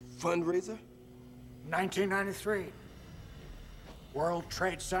fundraiser? 1993. World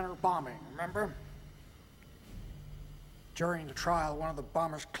Trade Center bombing, remember? During the trial, one of the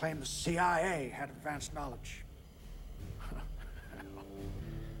bombers claimed the CIA had advanced knowledge.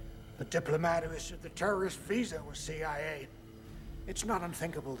 The diplomat who issued the terrorist visa was CIA. It's not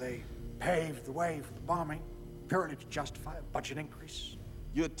unthinkable they paved the way for the bombing purely to justify a budget increase.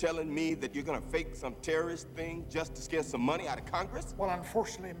 You're telling me that you're gonna fake some terrorist thing just to scare some money out of Congress? Well,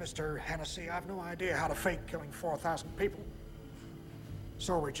 unfortunately, Mr. Hennessy, I've no idea how to fake killing 4,000 people.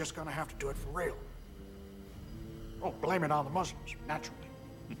 So we're just gonna have to do it for real. Oh, blame it on the Muslims, naturally.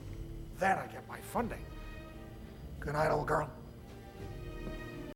 Then I get my funding. Good night, old girl.